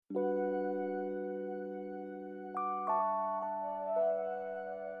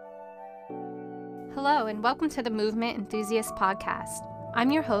Hello, and welcome to the Movement Enthusiast Podcast.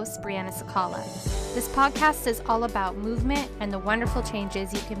 I'm your host, Brianna Sakala. This podcast is all about movement and the wonderful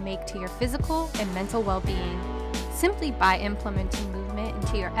changes you can make to your physical and mental well-being simply by implementing movement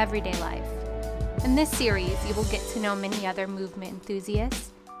into your everyday life. In this series, you will get to know many other movement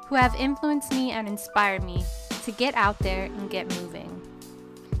enthusiasts who have influenced me and inspired me to get out there and get moving.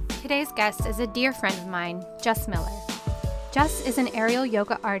 Today's guest is a dear friend of mine, Jess Miller. Jess is an aerial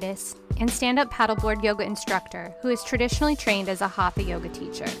yoga artist and stand-up paddleboard yoga instructor who is traditionally trained as a hatha yoga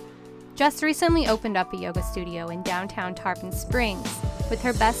teacher. Jess recently opened up a yoga studio in downtown Tarpon Springs with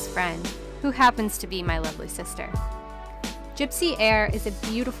her best friend, who happens to be my lovely sister. Gypsy Air is a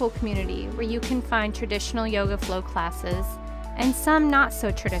beautiful community where you can find traditional yoga flow classes and some not so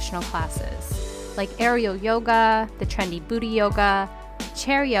traditional classes, like aerial yoga, the trendy booty yoga,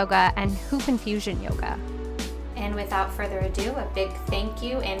 chair yoga, and hoop and fusion yoga. And without further ado, a big thank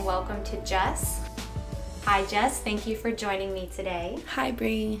you and welcome to Jess. Hi Jess, thank you for joining me today. Hi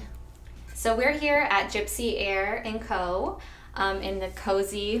Bree. So we're here at Gypsy Air & Co. In the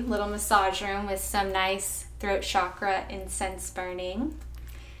cozy little massage room with some nice throat chakra incense burning.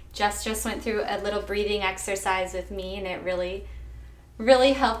 Jess just went through a little breathing exercise with me and it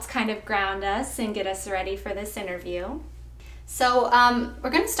really helped kind of ground us and get us ready for this interview. So we're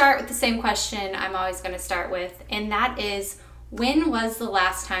going to start with the same question I'm always going to start with, and that is, when was the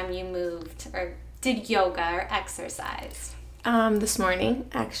last time you moved or did yoga or exercise? This morning,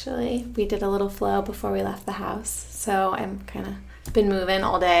 actually. We did a little flow before we left the house, so I'm kind of been moving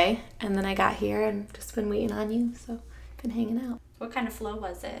all day, and then I got here and just been waiting on you, so been hanging out. What kind of flow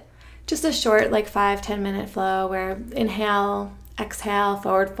was it? Just a short, 5-10 minute flow where inhale, exhale,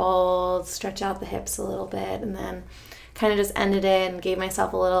 forward fold, stretch out the hips a little bit, and then kind of just ended it and gave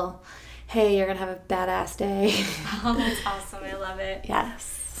myself a little, hey, you're going to have a badass day. Oh, that's awesome. I love it. Yes.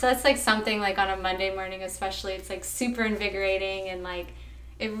 So it's something on a Monday morning especially, it's super invigorating and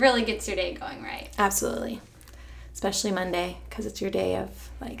it really gets your day going, right? Absolutely. Especially Monday, because it's your day of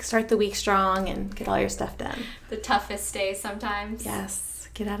start the week strong and get all your stuff done. The toughest day sometimes. Yes.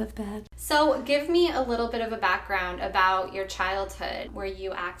 Get out of bed. So give me a little bit of a background about your childhood. Were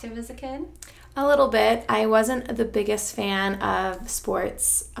you active as a kid? A little bit. I wasn't the biggest fan of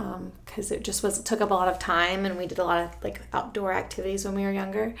sports because it took up a lot of time, and we did a lot of outdoor activities when we were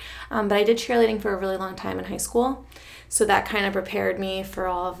younger. But I did cheerleading for a really long time in high school, so that kind of prepared me for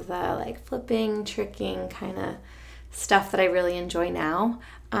all of the flipping, tricking kind of stuff that I really enjoy now.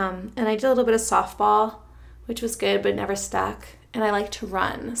 And I did a little bit of softball, which was good, but never stuck. And I like to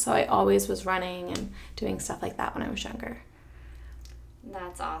run, so I always was running and doing stuff like that when I was younger.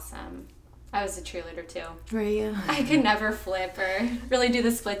 That's awesome. I was a cheerleader too. Were you? I could never flip or really do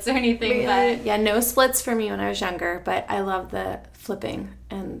the splits or anything. Really? But yeah, no splits for me when I was younger, but I love the flipping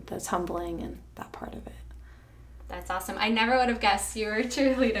and the tumbling and that part of it. That's awesome. I never would have guessed you were a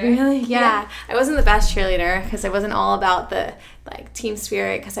cheerleader. Really? Yeah. I wasn't the best cheerleader because I wasn't all about the team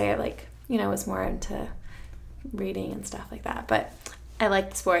spirit because I was more into reading and stuff like that. But I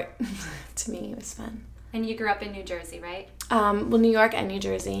liked the sport. To me, it was fun. And you grew up in New Jersey, right? New York and New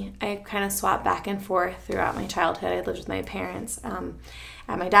Jersey. I kind of swapped back and forth throughout my childhood. I lived with my parents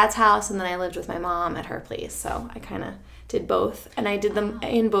at my dad's house, and then I lived with my mom at her place. So I kind of did both. And I did them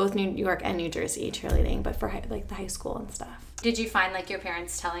in both New York and New Jersey, cheerleading, but for the high school and stuff. Did you find your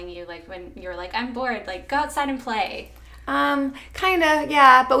parents telling you when you were I'm bored, go outside and play? Kind of,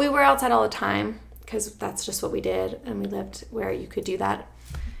 yeah. But we were outside all the time because that's just what we did. And we lived where you could do that.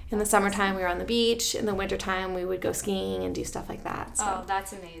 In the summertime, we were on the beach. In the wintertime, we would go skiing and do stuff like that. So. Oh,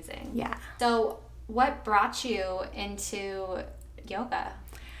 that's amazing. Yeah. So what brought you into yoga?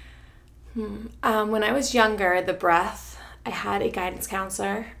 When I was younger, the breath, I had a guidance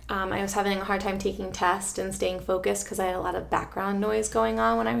counselor. I was having a hard time taking tests and staying focused because I had a lot of background noise going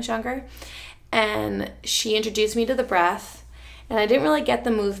on when I was younger. And she introduced me to the breath. And I didn't really get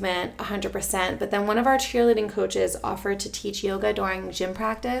the movement 100%, but then one of our cheerleading coaches offered to teach yoga during gym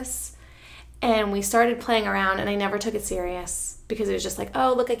practice. And we started playing around, and I never took it serious because it was just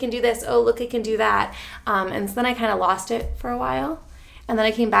oh, look, I can do this. Oh, look, I can do that. And so then I kind of lost it for a while. And then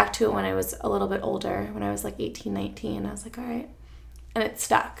I came back to it when I was a little bit older, when I was 18, 19. I was all right. And it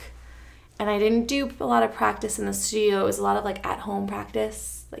stuck. And I didn't do a lot of practice in the studio. It was a lot of at-home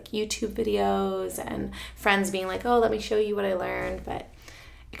practice. YouTube videos and friends being oh, let me show you what I learned. But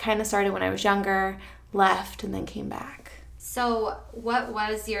it kind of started when I was younger, left, and then came back. So what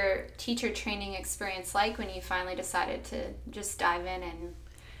was your teacher training experience like when you finally decided to just dive in and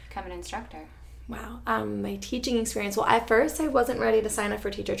become an instructor? Wow. My teaching experience. Well, at first I wasn't ready to sign up for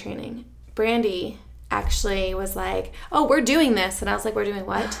teacher training. Brandy actually was like, oh, we're doing this. And I was like, we're doing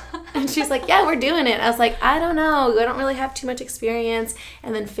what? And she's like, yeah, we're doing it. I was like, I don't know. I don't really have too much experience.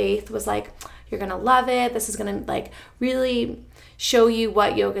 And then Faith was like, you're going to love it. This is going to like really show you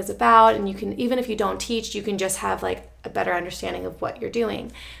what yoga is about. And you can, even if you don't teach, you can just have like a better understanding of what you're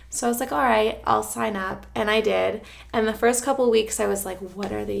doing. So I was like, all right, I'll sign up. And I did. And the first couple of weeks I was like,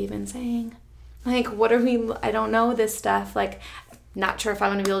 what are they even saying? Like, what are we, I don't know this stuff. Like, not sure if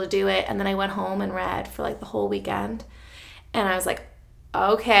I'm going to be able to do it. And then I went home and read for like the whole weekend. And I was like,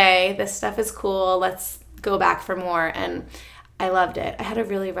 okay, this stuff is cool. Let's go back for more. And I loved it. I had a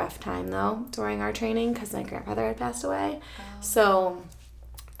really rough time though during our training because my grandfather had passed away. Oh. So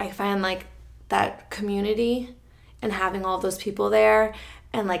I find like that community and having all those people there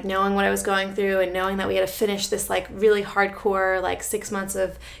and like knowing what I was going through and knowing that we had to finish this like really hardcore like 6 months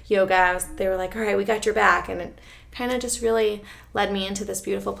of yoga, they were like, all right, we got your back. And it kind of just really led me into this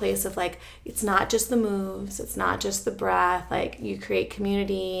beautiful place of like, it's not just the moves, it's not just the breath, like you create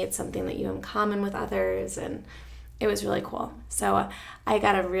community, it's something that you have in common with others, and it was really cool. So I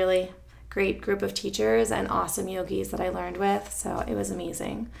got a really great group of teachers and awesome yogis that I learned with, so it was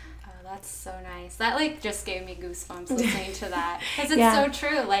amazing. That's so nice. That like just gave me goosebumps listening to that. Because it's so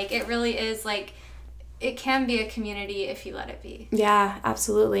true. Like it really is like, it can be a community if you let it be. Yeah,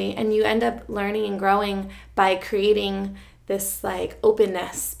 absolutely. And you end up learning and growing by creating this like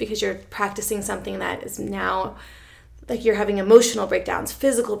openness because you're practicing something that is now like you're having emotional breakdowns,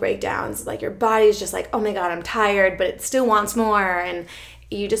 physical breakdowns. Like your body's just like, oh my God, I'm tired, but it still wants more. And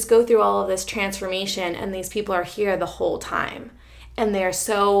you just go through all of this transformation and these people are here the whole time. And they're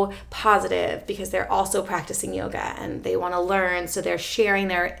so positive because they're also practicing yoga and they want to learn. So they're sharing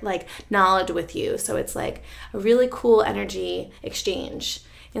their like knowledge with you. So it's like a really cool energy exchange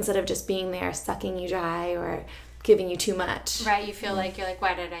instead of just being there sucking you dry or giving you too much. Right. You feel like you're like,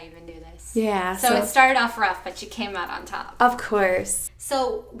 why did I even do this? Yeah. So it started off rough, but you came out on top. Of course.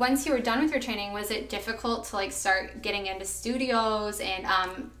 So once you were done with your training, was it difficult to like start getting into studios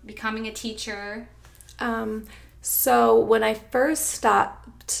and becoming a teacher? So when I first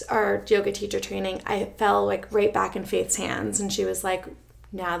stopped our yoga teacher training, I fell like right back in Faith's hands. And she was like,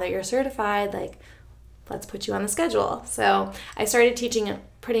 now that you're certified, like, let's put you on the schedule. So I started teaching it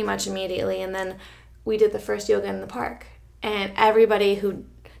pretty much immediately. And then we did the first yoga in the park. And everybody who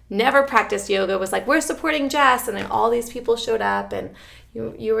never practiced yoga was like, we're supporting Jess. And then all these people showed up and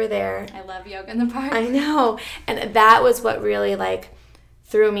you were there. I love yoga in the park. I know. And that was what really like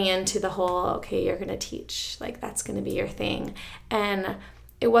threw me into the whole, okay, you're going to teach. Like, that's going to be your thing. And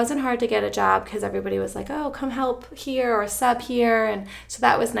it wasn't hard to get a job because everybody was like, oh, come help here or sub here. And so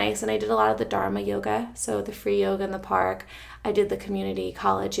that was nice. And I did a lot of the Dharma yoga, so the free yoga in the park. I did the community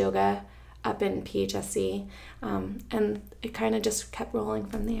college yoga up in PHSC. And it kind of just kept rolling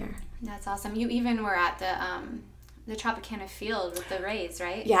from there. That's awesome. You even were at the Tropicana field with the Rays,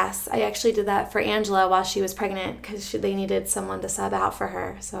 right? Yes, I actually did that for Angela while she was pregnant because they needed someone to sub out for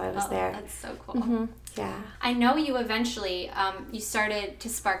her, so I was there. That's so cool. Mm-hmm. Yeah. I know you eventually, you started to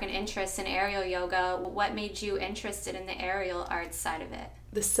spark an interest in aerial yoga. What made you interested in the aerial arts side of it?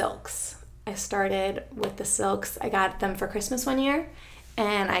 The silks. I started with the silks. I got them for Christmas one year,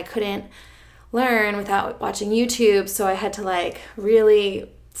 and I couldn't learn without watching YouTube, so I had to like really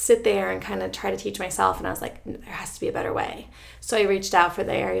sit there and kind of try to teach myself, and I was like, there has to be a better way. So I reached out for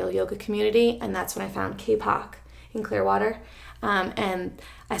the aerial yoga community, and that's when I found K-Pop in Clearwater, and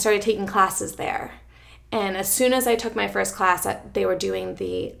I started taking classes there. And as soon as I took my first class, they were doing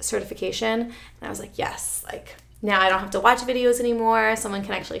the certification, and I was like, yes, like now I don't have to watch videos anymore. Someone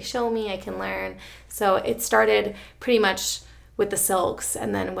can actually show me, I can learn. So it started pretty much with the silks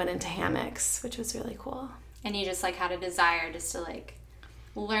and then went into hammocks, which was really cool. And you just like had a desire just to like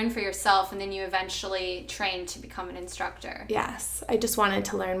learn for yourself, and then you eventually trained to become an instructor. Yes, I just wanted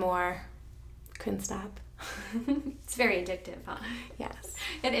to learn more. Couldn't stop. It's very addictive, huh? Yes.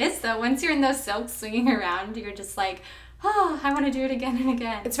 It is, though. Once you're in those silks swinging around, you're just like, oh, I want to do it again and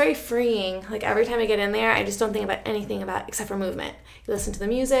again. It's very freeing. Like every time I get in there, I just don't think about anything except for movement. You listen to the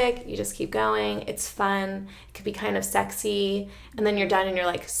music, you just keep going. It's fun. It could be kind of sexy. And then you're done and you're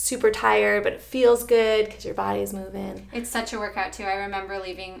like super tired, but it feels good because your body is moving. It's such a workout too. I remember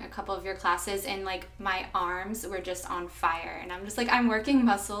leaving a couple of your classes and like my arms were just on fire. And I'm just like, I'm working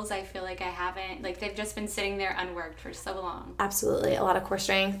muscles I feel like I haven't. Like they've just been sitting there unworked for so long. Absolutely. A lot of core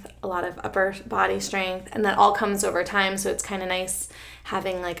strength, a lot of upper body strength. And that all comes over time. So it's kind of nice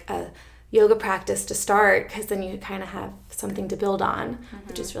having like a yoga practice to start because then you kind of have something to build on,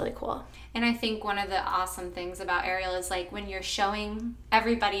 which is really cool. And I think one of the awesome things about aerial is like when you're showing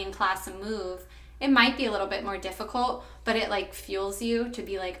everybody in class a move, it might be a little bit more difficult, but it like fuels you to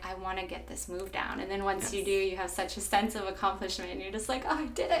be like, I want to get this move down. And then once you do, you have such a sense of accomplishment and you're just like, oh, I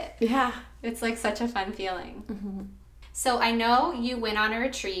did it. Yeah. It's like such a fun feeling. Mm-hmm. So I know you went on a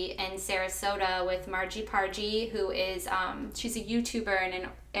retreat in Sarasota with Margie Pargie, who is, she's a YouTuber and an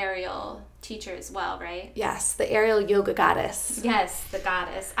aerial teacher as well, right? Yes, the aerial yoga goddess. Yes, the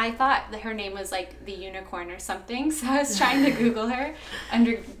goddess. I thought that her name was like the unicorn or something, so I was trying to Google her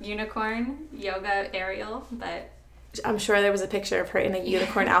under unicorn yoga aerial, but... I'm sure there was a picture of her in a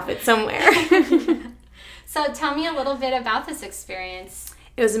unicorn outfit somewhere. So tell me a little bit about this experience.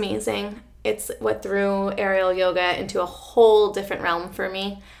 It was amazing. It's what threw aerial yoga into a whole different realm for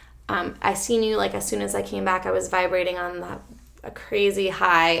me. I seen you like as soon as I came back, I was vibrating on a crazy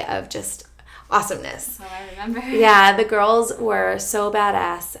high of just awesomeness. Oh, I remember. Yeah, the girls were so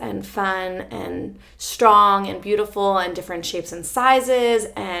badass and fun and strong and beautiful and different shapes and sizes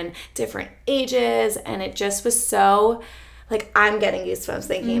and different ages. And it just was so... like, I'm getting goosebumps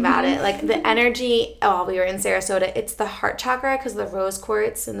thinking about it. Like, the energy, we were in Sarasota. It's the heart chakra because of the rose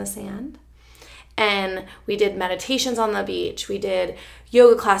quartz in the sand. And we did meditations on the beach. We did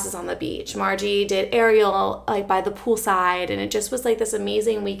yoga classes on the beach. Margie did aerial, like, by the poolside. And it just was, like, this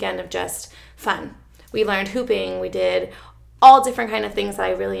amazing weekend of just fun. We learned hooping. We did all different kind of things that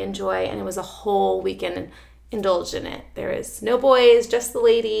I really enjoy. And it was a whole weekend indulged in it. There is no boys, just the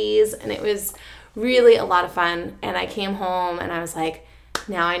ladies. And it was... really a lot of fun. And I came home and I was like,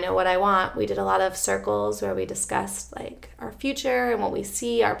 now I know what I want. We did a lot of circles where we discussed like our future and what we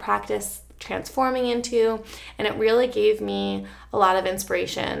see our practice transforming into. And it really gave me a lot of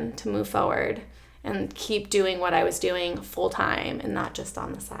inspiration to move forward and keep doing what I was doing full time and not just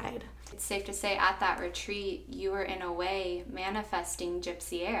on the side. It's safe to say at that retreat, you were in a way manifesting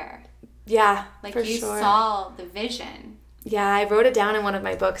Gypsy Air. Yeah, like for you sure. saw the vision. Yeah, I wrote it down in one of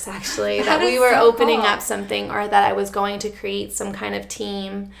my books, actually, that we were opening up something, or that I was going to create some kind of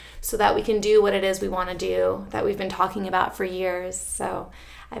team so that we can do what it is we want to do that we've been talking about for years. So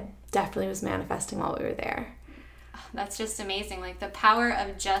I definitely was manifesting while we were there. That's just amazing, like the power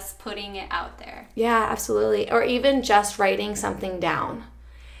of just putting it out there. Yeah, absolutely. Or even just writing something down,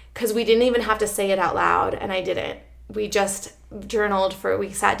 because we didn't even have to say it out loud, and I didn't. We just journaled we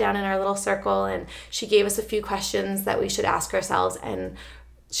sat down in our little circle and she gave us a few questions that we should ask ourselves and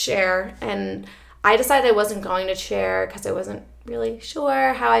share. And I decided I wasn't going to share because I wasn't really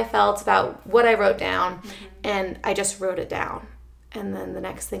sure how I felt about what I wrote down. Mm-hmm. And I just wrote it down. And then the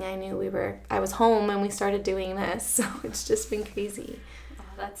next thing I knew, I was home and we started doing this. So it's just been crazy. Oh,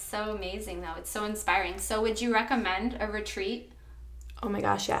 that's so amazing though. It's so inspiring. So would you recommend a retreat? Oh my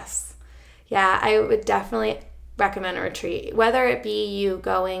gosh, yes. Yeah, I would definitely recommend a retreat, whether it be you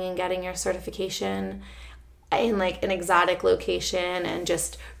going and getting your certification in like an exotic location and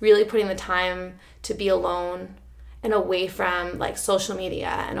just really putting the time to be alone and away from like social media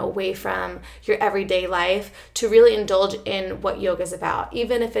and away from your everyday life to really indulge in what yoga is about.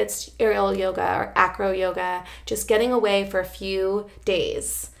 Even if it's aerial yoga or acro yoga, just getting away for a few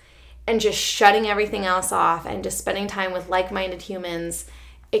days and just shutting everything else off and just spending time with like-minded humans,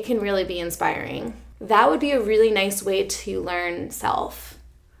 it can really be inspiring. That would be a really nice way to learn self.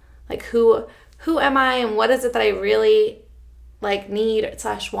 Like who am I and what is it that I really like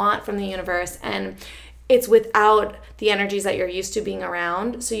need/want from the universe? And it's without the energies that you're used to being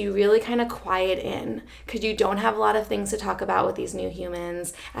around. So you really kind of quiet in because you don't have a lot of things to talk about with these new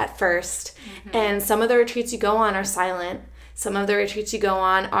humans at first. Mm-hmm. And some of the retreats you go on are silent. Some of the retreats you go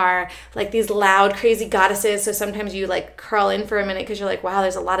on are like these loud, crazy goddesses. So sometimes you like curl in for a minute because you're like, wow,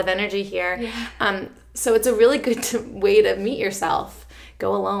 there's a lot of energy here. Yeah. So it's a really good way to meet yourself.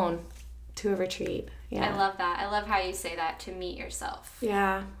 Go alone to a retreat. Yeah. I love that. I love how you say that, to meet yourself.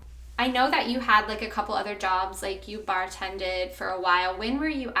 Yeah. I know that you had like a couple other jobs, like you bartended for a while. When were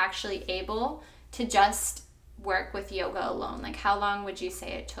you actually able to just work with yoga alone? Like how long would you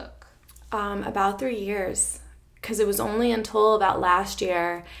say it took? About 3 years. Because it was only until about last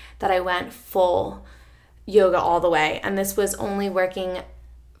year that I went full yoga all the way. And this was only working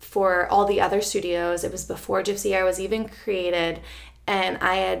for all the other studios. It was before Gypsy Air was even created. And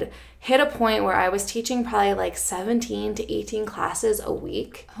I had hit a point where I was teaching probably like 17 to 18 classes a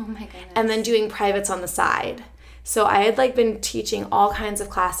week. Oh my goodness. And then doing privates on the side. So I had like been teaching all kinds of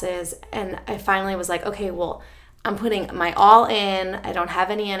classes. And I finally was like, okay, well, I'm putting my all in. I don't have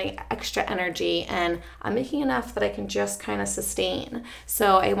any extra energy, and I'm making enough that I can just kind of sustain.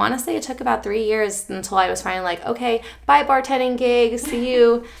 So I want to say it took about 3 years until I was finally like, okay, bye bartending gig. See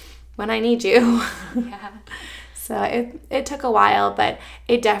you when I need you. Yeah. So it took a while, but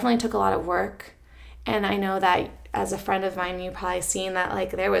it definitely took a lot of work. And I know that as a friend of mine, you probably seen that,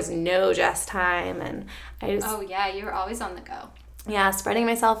 like, there was no Jess time, and I just... Oh, yeah, you were always on the go. Yeah, spreading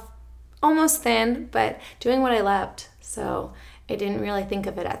myself almost thin, but doing what I loved. So I didn't really think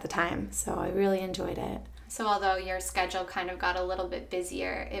of it at the time, so I really enjoyed it. So although your schedule kind of got a little bit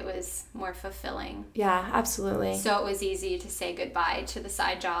busier, it was more fulfilling. Yeah, absolutely. So it was easy to say goodbye to the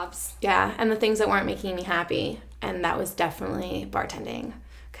side jobs. Yeah, and the things that weren't making me happy, and that was definitely bartending,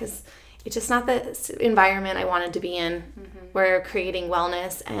 because it's just not the environment I wanted to be in. We're creating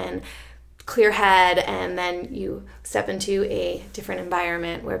wellness and clear head, and then you step into a different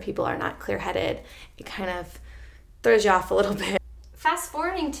environment where people are not clear-headed. It kind of throws you off a little bit. Fast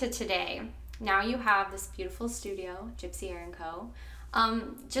forwarding to today, now you have this beautiful studio, Gypsy Air & Co.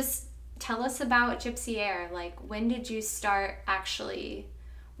 Just tell us about Gypsy Air. Like, when did you start actually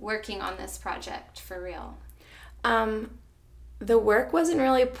working on this project for real? The work wasn't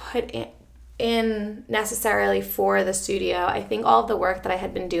really put in necessarily for the studio. I think all of the work that I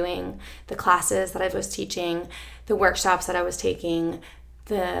had been doing, the classes that I was teaching, the workshops that I was taking,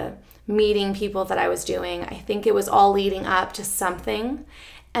 the meeting people that I was doing, I think it was all leading up to something.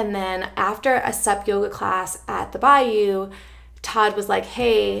 And then after a sup yoga class at the Bayou, Todd was like,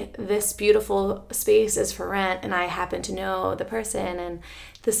 hey, this beautiful space is for rent, and I happen to know the person, and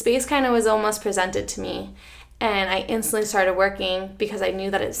the space kind of was almost presented to me, and I instantly started working because I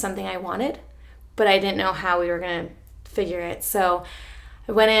knew that it's something I wanted, but I didn't know how we were going to figure it. So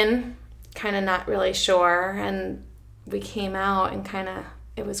I went in kind of not really sure, and we came out and kind of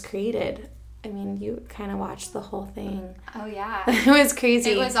it was created. I mean, you kind of watched the whole thing. Oh, yeah. It was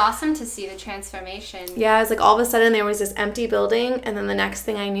crazy. It was awesome to see the transformation. Yeah, it was like all of a sudden there was this empty building, and then the next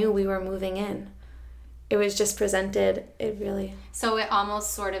thing I knew, we were moving in. It was just presented. It really... So it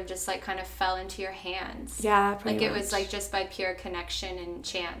almost sort of just like kind of fell into your hands. Yeah, pretty much. Like it was like just by pure connection and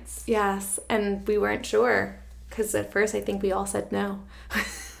chance. Yes, and we weren't sure, because at first I think we all said no.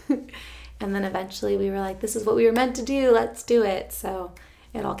 And then eventually we were like, this is what we were meant to do, let's do it. So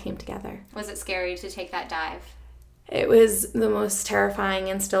it all came together. Was it scary to take that dive? It was the most terrifying,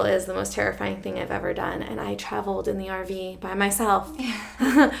 and still is the most terrifying thing I've ever done. And I traveled in the RV by myself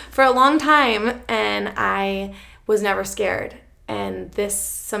for a long time, and I was never scared. And this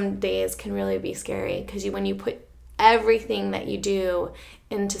some days can really be scary, because when you put everything that you do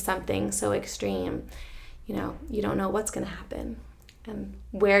into something so extreme, you don't know what's going to happen and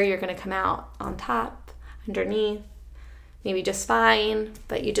where you're going to come out, on top, underneath, maybe just fine,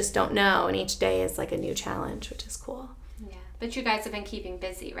 but you just don't know, and each day is like a new challenge, which is cool. Yeah, but you guys have been keeping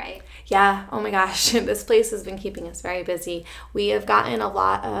busy, right? Yeah, oh my gosh, this place has been keeping us very busy. We have gotten a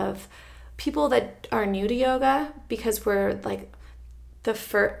lot of people that are new to yoga, because we're like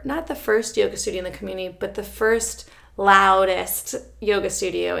not the first yoga studio in the community, but the first loudest yoga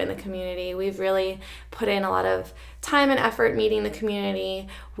studio in the community. We've really put in a lot of time and effort meeting the community.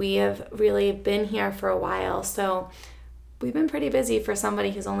 We have really been here for a while, so we've been pretty busy for somebody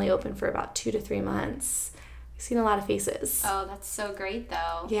who's only open for about 2 to 3 months. We've seen a lot of faces. Oh, that's so great,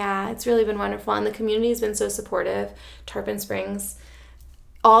 though. Yeah, it's really been wonderful, and the community's been so supportive. Tarpon Springs,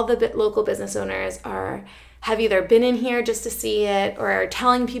 all the local business owners have either been in here just to see it or are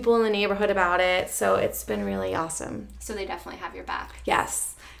telling people in the neighborhood about it, so it's been really awesome. So they definitely have your back.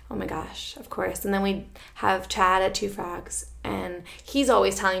 Yes. Oh my gosh, of course. And then we have Chad at Two Frogs, and he's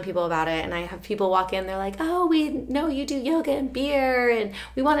always telling people about it, and I have people walk in, they're like, oh, we know you do yoga and beer, and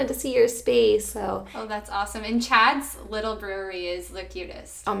we wanted to see your space. So oh, that's awesome. And Chad's little brewery is the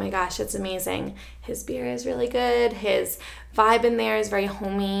cutest. Oh my gosh, it's amazing. His beer is really good. His vibe in there is very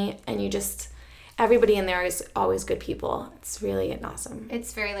homey, and everybody in there is always good people. It's really awesome.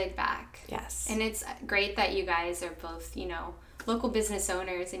 It's very laid back. Yes. And it's great that you guys are both, local business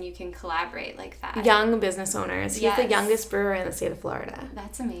owners, and you can collaborate like that. Young business owners. He's Yes. the youngest brewer in the state of Florida.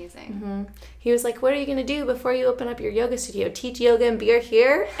 That's amazing. Mm-hmm. He was like, what are you going to do before you open up your yoga studio? Teach yoga and beer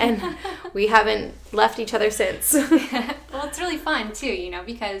here? And we haven't left each other since. Well, it's really fun too,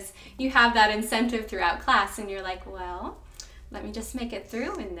 because you have that incentive throughout class, and you're like, well, let me just make it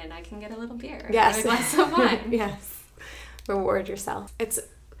through, and then I can get a little beer. Yes. Have a glass of wine. Yes. Reward yourself. It's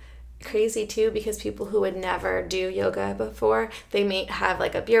crazy too, because people who would never do yoga before, they may have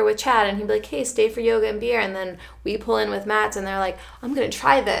like a beer with Chad, and he'd be like, hey, stay for yoga and beer, and then we pull in with mats, and they're like, I'm gonna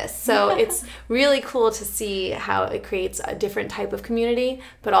try this. So it's really cool to see how it creates a different type of community,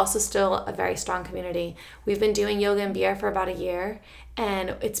 but also still a very strong community. We've been doing yoga and beer for about a year,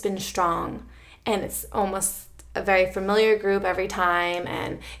 and it's been strong, and it's almost a very familiar group every time,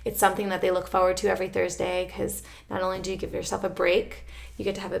 and it's something that they look forward to every Thursday, because not only do you give yourself a break, you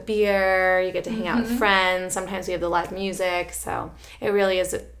get to have a beer, you get to hang out with friends, sometimes we have the live music, so it really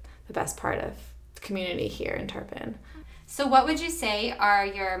is the best part of community here in Tarpon. So what would you say are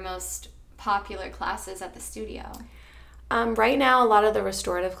your most popular classes at the studio? Right now, a lot of the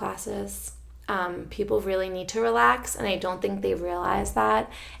restorative classes. People really need to relax, and I don't think they realize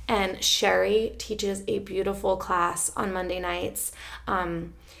that. And Sherry teaches a beautiful class on Monday nights.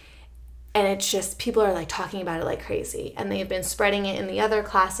 And it's just, people are like talking about it like crazy, and they've been spreading it in the other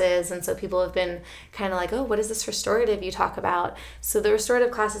classes. And so people have been kind of like, oh, what is this restorative you talk about? So the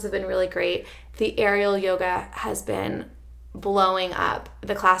restorative classes have been really great. The aerial yoga has been blowing up.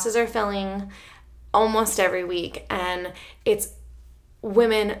 The classes are filling almost every week, and it's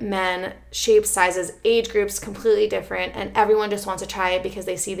women, men, shapes, sizes, age groups, completely different. And everyone just wants to try it because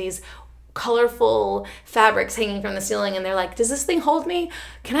they see these colorful fabrics hanging from the ceiling, and they're like, does this thing hold me?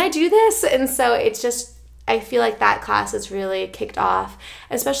 Can I do this? And so it's just, I feel like that class is really kicked off,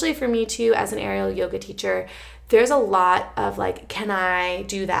 especially for me too, as an aerial yoga teacher. There's a lot of like, can I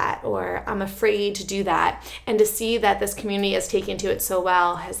do that? Or I'm afraid to do that. And to see that this community has taken to it so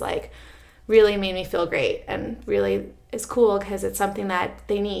well has like really made me feel great, and really is cool because it's something that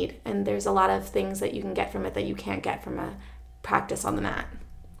they need. And there's a lot of things that you can get from it that you can't get from a practice on the mat.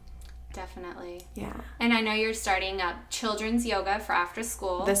 Definitely. Yeah. And I know you're starting up children's yoga for after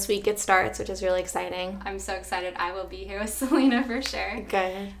school. This week it starts, which is really exciting. I'm so excited. I will be here with Selena for sure.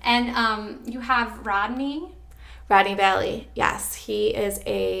 Good. And you have Rodney Bailey. Yes, he is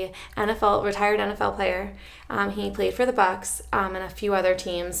a retired NFL player. He played for the Bucks and a few other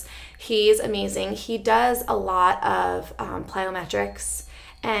teams. He's amazing. He does a lot of plyometrics,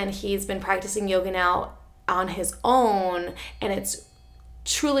 and he's been practicing yoga now on his own, and it's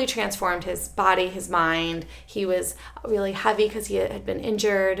truly transformed his body, his mind. He was really heavy because he had been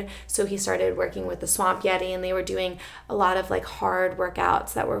injured, so he started working with the Swamp Yeti, and they were doing a lot of like hard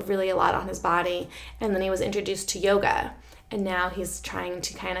workouts that were really a lot on his body. And then he was introduced to yoga, and now he's trying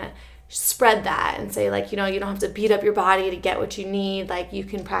to kind of spread that and say, like, you know, you don't have to beat up your body to get what you need. Like, you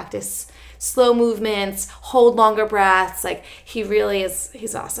can practice slow movements, hold longer breaths. Like, he really is,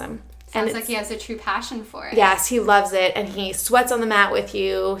 he's awesome. Sounds like he has a true passion for it. Yes, he loves it, and he sweats on the mat with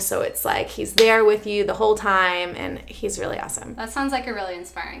you, so it's like he's there with you the whole time, and he's really awesome. That sounds like a really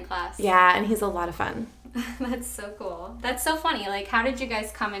inspiring class. Yeah, and he's a lot of fun. That's so cool. That's so funny. Like, how did you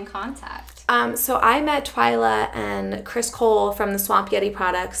guys come in contact? So I met Twyla and Chris Cole from the Swamp Yeti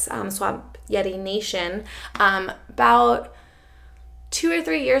products, Swamp Yeti Nation, about 2 or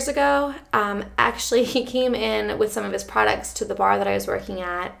 3 years ago. Actually, he came in with some of his products to the bar that I was working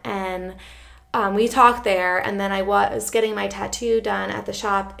at, and we talked there, and then I was getting my tattoo done at the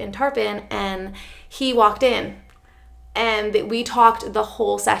shop in Tarpon, and he walked in, and we talked the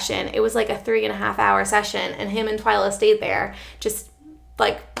whole session. It was like a 3.5 hour session, and him and Twyla stayed there just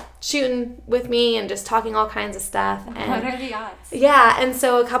like shooting with me and just talking all kinds of stuff. And what are the odds? Yeah, and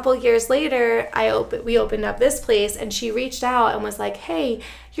so a couple years later, we opened up this place, and she reached out and was like, hey,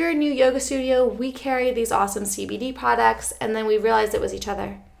 you're a new yoga studio. We carry these awesome CBD products. And then we realized it was each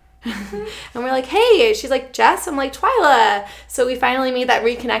other. And we're like, hey, she's like, Jess. I'm like, Twyla. So we finally made that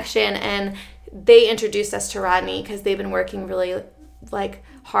reconnection, and they introduced us to Rodney because they've been working really like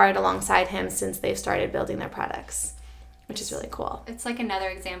hard alongside him since they've started building their products, which is really cool. It's like another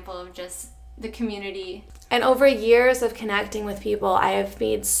example of just the community. And over years of connecting with people, I have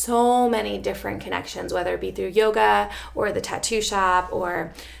made so many different connections, whether it be through yoga or the tattoo shop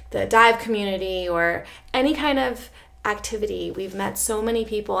or the dive community or any kind of activity. We've met so many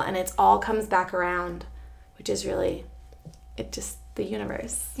people, and it's all comes back around, which is really, the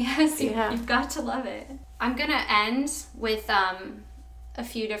universe. Yes, you've got to love it. I'm going to end with a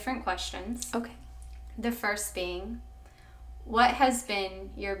few different questions. Okay. The first being, what has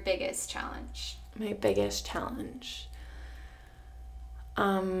been your biggest challenge? My biggest challenge?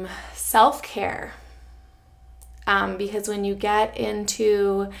 Self-care. Because when you get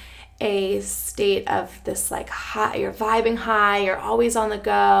into a state of this like high, you're vibing high, you're always on the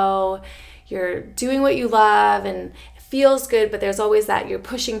go, you're doing what you love, and it feels good, but there's always that you're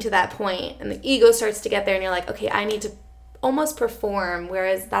pushing to that point, and the ego starts to get there, and you're like, okay, I need to almost perform,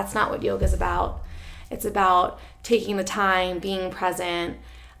 whereas that's not what yoga's about. It's about taking the time, being present,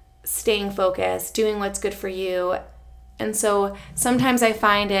 staying focused, doing what's good for you. And so sometimes I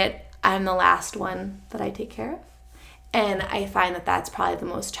find I'm the last one that I take care of. And I find that that's probably the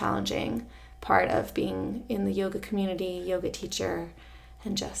most challenging part of being in the yoga community, yoga teacher,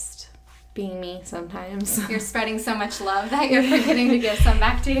 and just being me sometimes. You're spreading so much love that you're forgetting to give some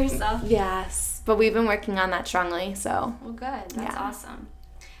back to yourself. Yes, but we've been working on that strongly, so. Well, good. That's awesome.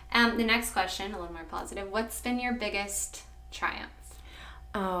 The next question, a little more positive. What's been your biggest triumph?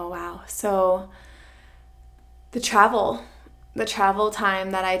 Oh, wow. So the travel. the travel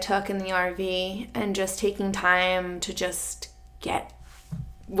time that I took in the RV and just taking time to just get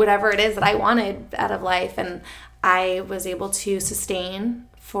whatever it is that I wanted out of life. And I was able to sustain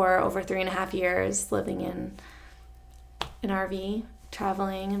for over 3.5 years living in an RV,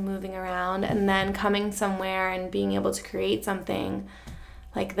 traveling and moving around, and then coming somewhere and being able to create something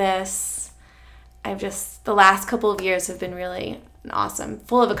like this. The last couple of years have been really awesome,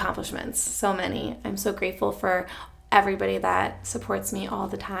 full of accomplishments, so many. I'm so grateful for everybody that supports me all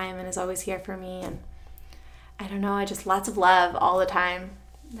the time and is always here for me. And I don't know, I just lots of love all the time.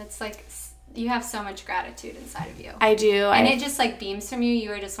 That's like, you have so much gratitude inside of you. I do. And it just like beams from you.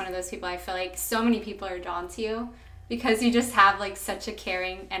 You are just one of those people, I feel like so many people are drawn to you because you just have like such a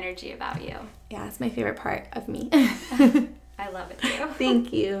caring energy about you. Yeah, it's my favorite part of me. I love it too.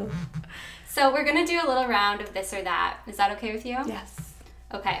 Thank you. So we're going to do a little round of this or that. Is that okay with you? Yes.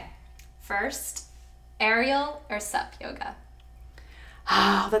 Okay. First, aerial or sup yoga?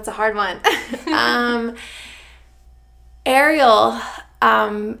 Oh, that's a hard one. Aerial,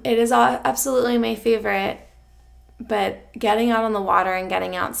 it is absolutely my favorite, but getting out on the water and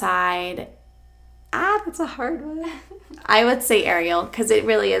getting outside, that's a hard one. I would say aerial because it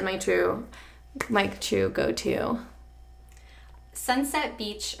really is my true go-to. Sunset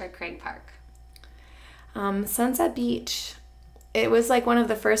Beach or Craig Park? Sunset Beach. It was like one of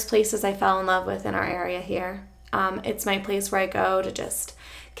the first places I fell in love with in our area here. It's my place where I go to just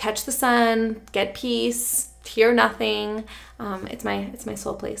catch the sun, get peace, hear nothing. It's my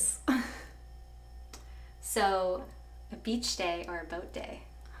soul place. So, a beach day or a boat day?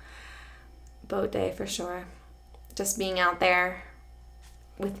 Boat day for sure. Just being out there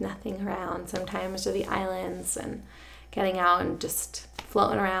with nothing around sometimes, to the islands and getting out and just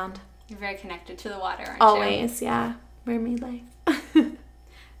floating around. You're very connected to the water, aren't Always, yeah. Mermaid life.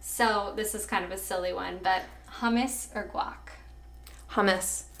 So, this is kind of a silly one, but hummus or guac?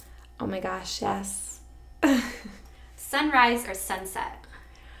 Hummus. Oh my gosh, yes. Sunrise or sunset?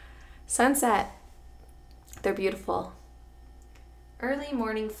 Sunset. They're beautiful. Early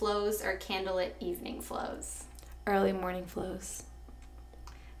morning flows or candlelit evening flows? Early morning flows.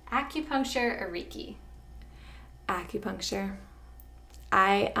 Acupuncture or Reiki? Acupuncture.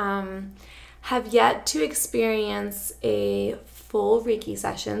 I have yet to experience a full Reiki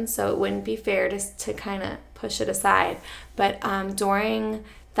session, so it wouldn't be fair to kind of push it aside. But during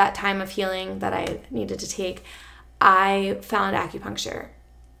that time of healing that I needed to take, I found acupuncture.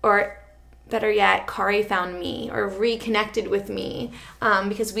 Or better yet, Kari found me or reconnected with me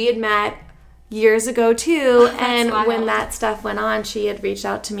because we had met years ago too. And when that stuff went on, she had reached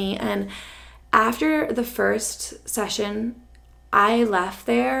out to me. And after the first session, I left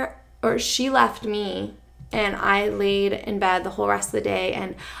there, or she left me, and I laid in bed the whole rest of the day,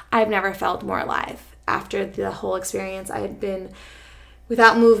 and I've never felt more alive. After the whole experience, I had been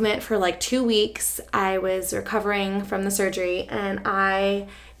without movement for like 2 weeks. I was recovering from the surgery, and I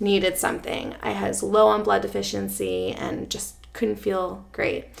needed something. I was low on blood deficiency and just couldn't feel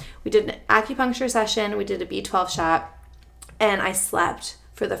great. We did an acupuncture session, we did a B12 shot, and I slept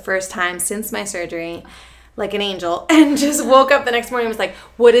for the first time since my surgery like an angel, and just woke up the next morning and was like,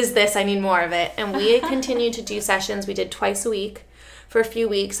 what is this? I need more of it. And we continued to do sessions. We did twice a week for a few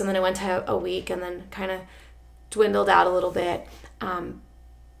weeks, and then it went to a week, and then kind of dwindled out a little bit.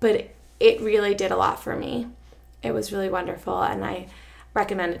 But it really did a lot for me. It was really wonderful, and I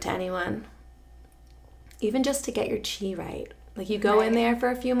recommend it to anyone. Even just to get your chi right. Like you go in there for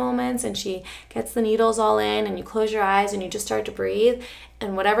a few moments, and she gets the needles all in, and you close your eyes, and you just start to breathe,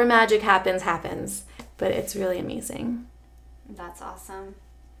 and whatever magic happens. But it's really amazing. That's awesome.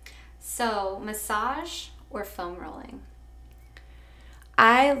 So, massage or foam rolling?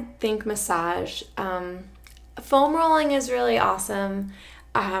 I think massage. Foam rolling is really awesome.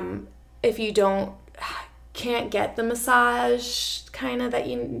 If you can't get the massage kind of that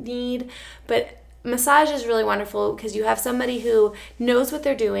you need, but massage is really wonderful because you have somebody who knows what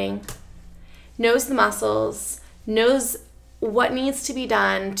they're doing, knows the muscles, knows what needs to be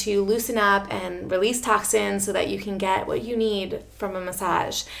done to loosen up and release toxins so that you can get what you need from a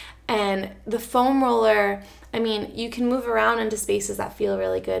massage. And the foam roller, I mean, you can move around into spaces that feel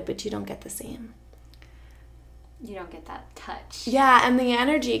really good, but you don't get the same. You don't get that touch. Yeah, and the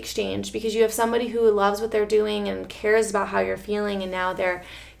energy exchange, because you have somebody who loves what they're doing and cares about how you're feeling, and now they're,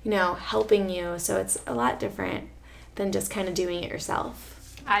 helping you. So it's a lot different than just kind of doing it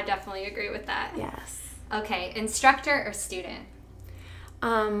yourself. I definitely agree with that. Yes. Okay, instructor or student?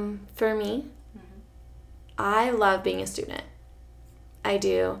 For me, I love being a student. I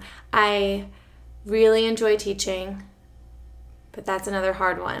do. I really enjoy teaching, but that's another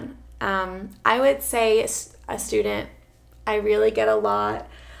hard one. I would say a student. I really get a lot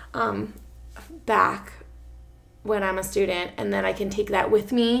back when I'm a student, and then I can take that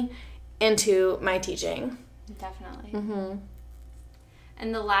with me into my teaching. Definitely. Mm-hmm.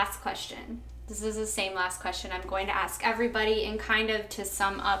 And the last question. This is the same last question I'm going to ask everybody, and kind of to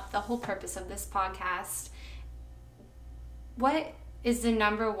sum up the whole purpose of this podcast. What is the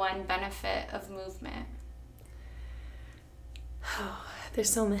number one benefit of movement? Oh, there's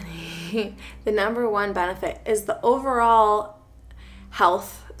so many. The number one benefit is the overall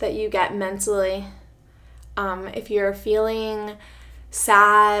health that you get mentally. If you're feeling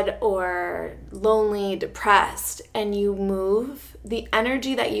sad or lonely, depressed, and you move, the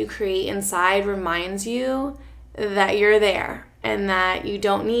energy that you create inside reminds you that you're there and that you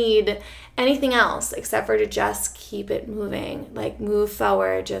don't need anything else except for to just keep it moving. Like, move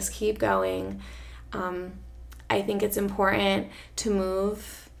forward, just keep going. I think it's important to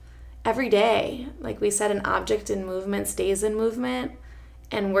move every day. Like we said, an object in movement stays in movement,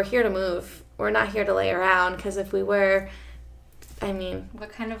 and we're here to move. We're not here to lay around, because if we were,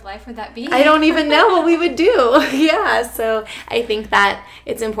 what kind of life would that be? I don't even know what we would do. Yeah, so I think that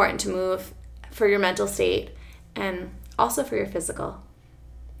it's important to move for your mental state and also for your physical.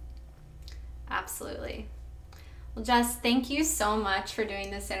 Absolutely. Well, Jess, thank you so much for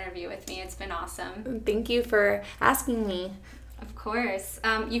doing this interview with me. It's been awesome. Thank you for asking me. Of course.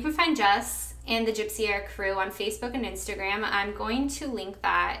 You can find Jess and the Gypsy Air crew on Facebook and Instagram. I'm going to link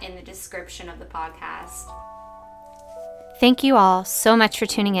that in the description of the podcast. Thank you all so much for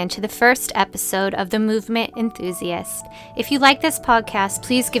tuning in to the first episode of The Movement Enthusiast. If you like this podcast,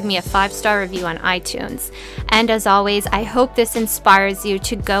 please give me a 5-star review on iTunes. And as always, I hope this inspires you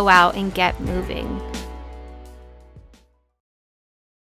to go out and get moving.